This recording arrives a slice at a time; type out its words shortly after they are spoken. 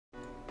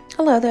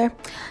Hello there.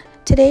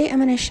 Today I'm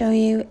going to show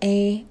you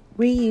a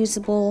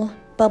reusable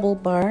bubble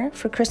bar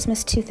for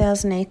Christmas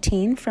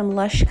 2018 from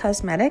Lush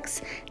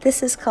Cosmetics.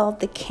 This is called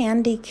the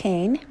Candy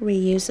Cane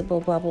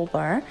Reusable Bubble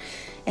Bar,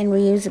 and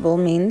reusable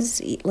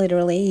means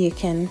literally you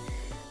can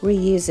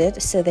reuse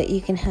it so that you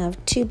can have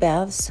 2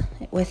 baths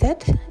with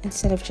it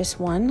instead of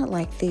just one,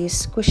 like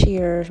these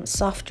squishier,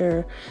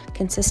 softer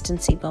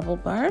consistency bubble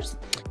bars.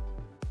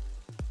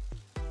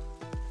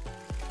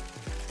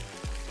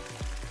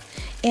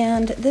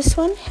 And this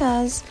one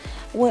has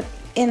what,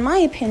 in my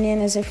opinion,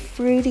 is a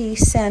fruity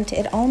scent.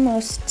 It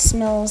almost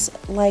smells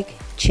like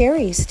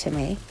cherries to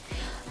me.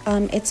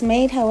 It's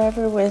made,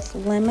 however, with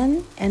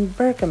lemon and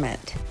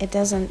bergamot. It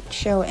doesn't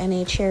show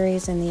any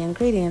cherries in the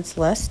ingredients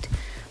list,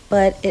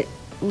 but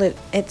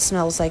it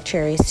smells like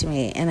cherries to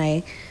me, and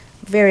I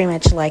very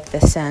much like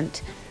the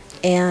scent.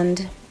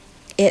 And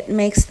it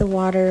makes the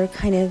water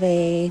kind of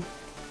a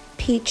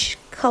peach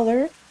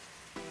color.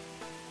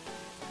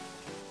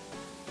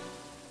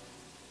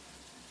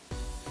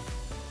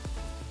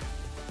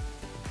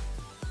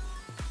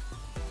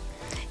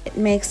 It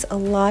makes a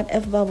lot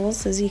of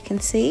bubbles, as you can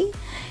see,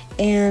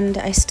 and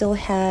I still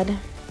had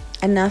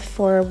enough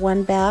for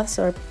 1 bath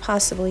or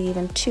possibly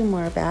even 2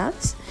 more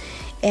baths.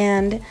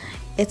 And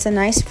it's a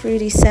nice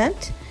fruity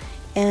scent,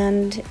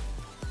 and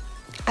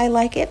I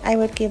like it. I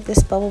would give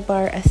this bubble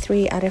bar a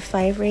 3 out of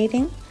 5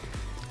 rating.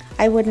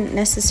 I wouldn't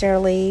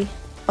necessarily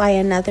buy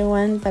another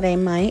one, but I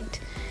might.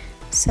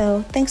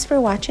 So thanks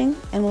for watching,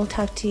 and we'll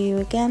talk to you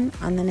again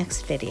on the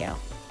next video.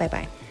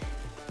 Bye-bye.